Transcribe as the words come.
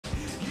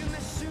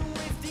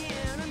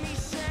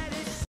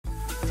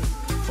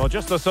Well,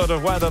 just the sort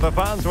of weather the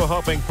fans were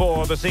hoping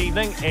for this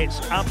evening.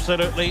 It's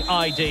absolutely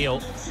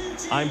ideal.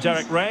 I'm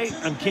Derek Ray,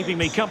 and keeping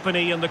me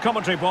company in the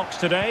commentary box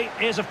today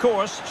is, of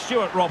course,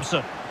 Stuart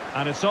Robson.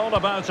 And it's all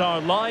about our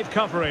live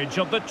coverage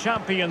of the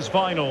Champions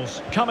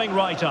Finals, coming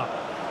right up.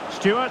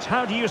 Stuart,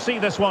 how do you see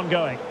this one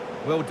going?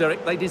 Well,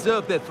 Derek, they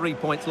deserved their 3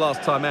 points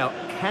last time out.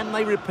 Can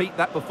they repeat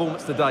that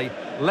performance today?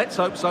 Let's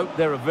hope so.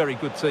 They're a very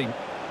good team.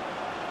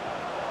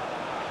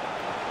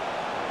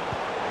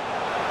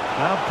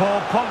 Now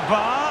Paul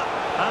Pogba,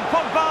 and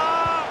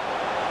Pogba!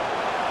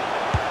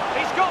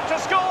 He's got to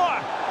score!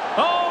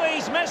 Oh,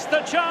 he's missed the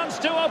chance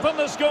to open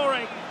the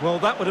scoring. Well,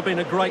 that would have been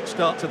a great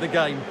start to the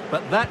game,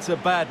 but that's a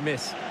bad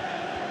miss.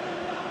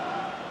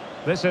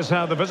 This is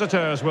how the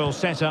visitors will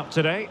set up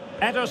today.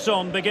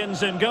 Ederson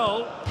begins in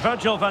goal.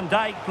 Virgil van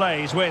Dijk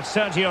plays with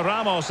Sergio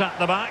Ramos at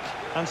the back.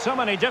 And so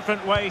many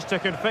different ways to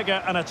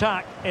configure an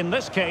attack. In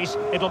this case,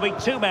 it'll be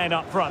two men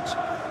up front.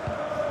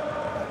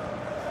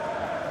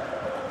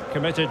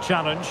 Committed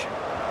challenge.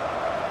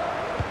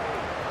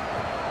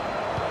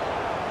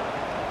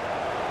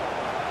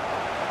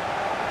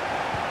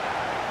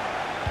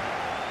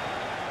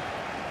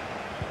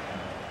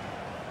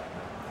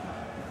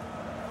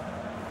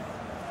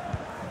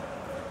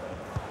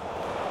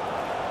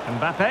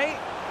 Mbappe.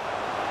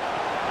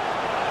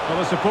 Well,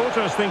 the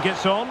supporters think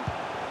it's on.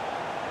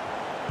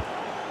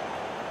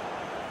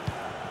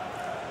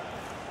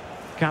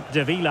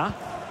 Capdevila.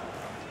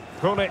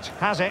 Gullit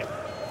has it.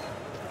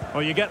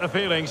 Well, you get the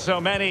feeling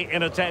so many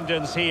in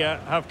attendance here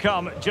have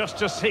come just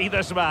to see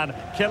this man,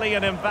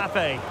 Kylian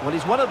Mbappe. Well,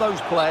 he's one of those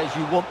players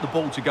you want the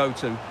ball to go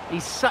to.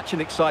 He's such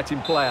an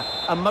exciting player,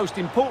 and most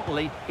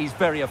importantly, he's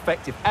very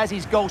effective, as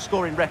his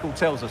goal-scoring record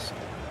tells us.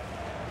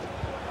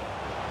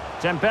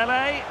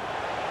 Dembele.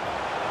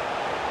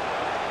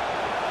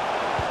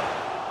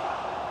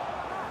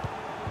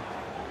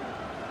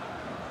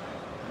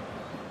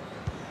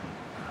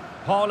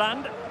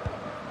 Haaland.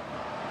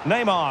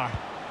 Neymar.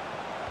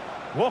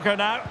 Walker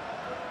now.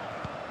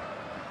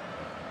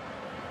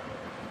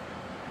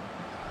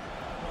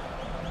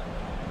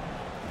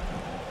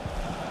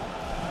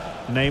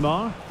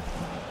 Neymar.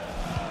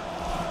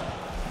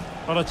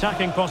 Well,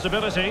 attacking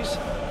possibilities.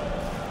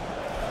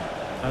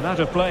 And out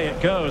of play it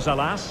goes,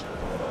 alas.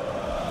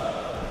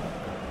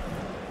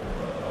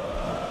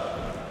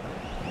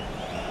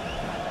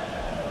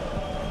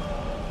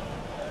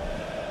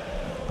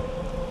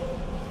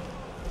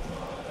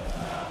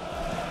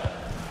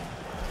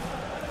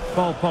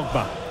 Paul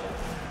Pogba.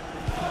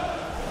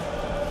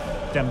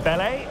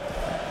 Dembele.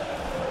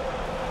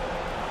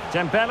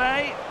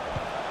 Dembele.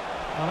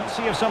 Well, let's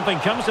see if something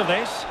comes of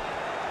this.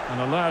 An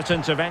alert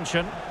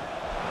intervention.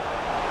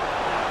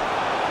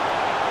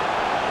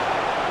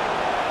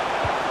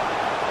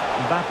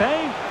 Mbappe.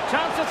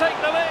 Chance to take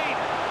the lead.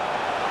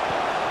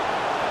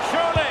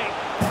 Surely.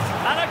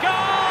 And a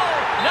goal!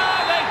 Now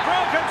they've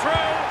broken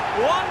through.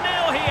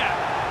 1-0 here.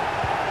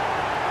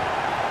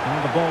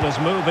 And the ball is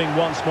moving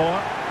once more.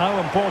 How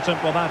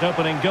important will that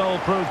opening goal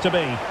prove to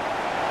be?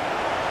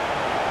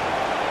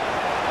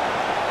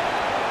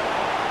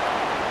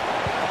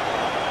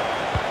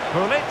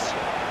 Gullit.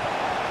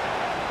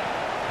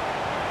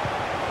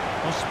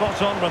 Well,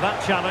 spot on with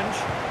that challenge.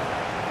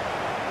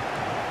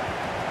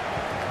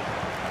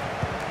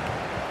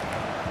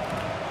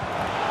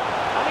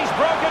 And he's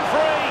broken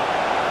free.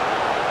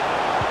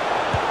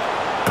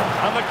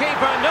 And the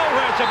keeper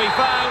nowhere to be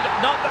found,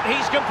 not that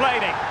he's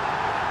complaining.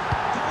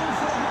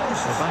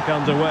 We're back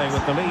underway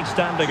with the lead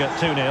standing at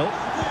 2-0.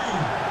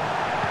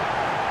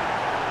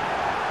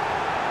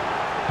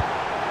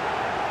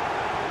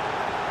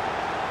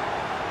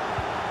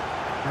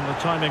 And the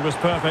timing was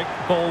perfect.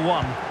 Ball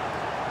one.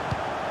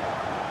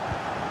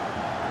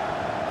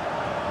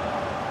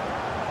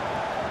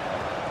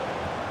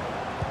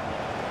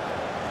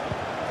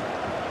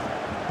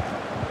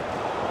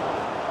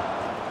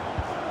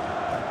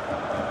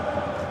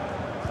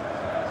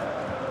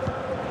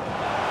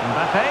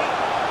 Mbappe.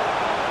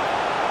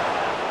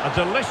 A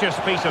delicious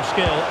piece of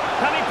skill.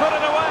 Can he put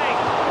it away?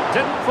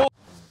 Didn't fall.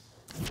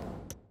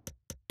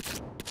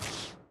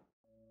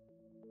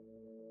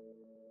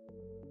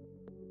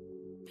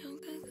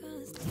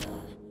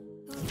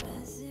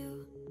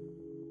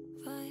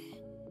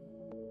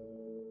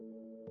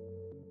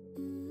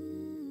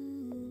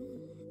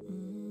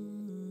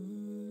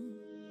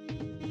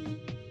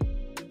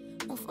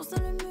 On fonce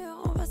dans le mur,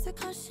 on va se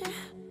cracher.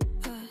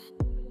 Ouais.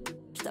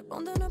 Je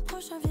t'abandonne au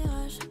prochain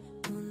virage.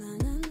 Oh,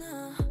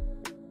 nanana.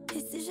 Et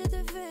si je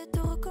devais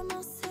tout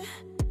recommencer,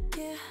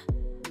 yeah,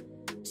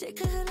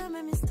 j'écrirais la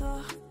même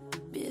histoire.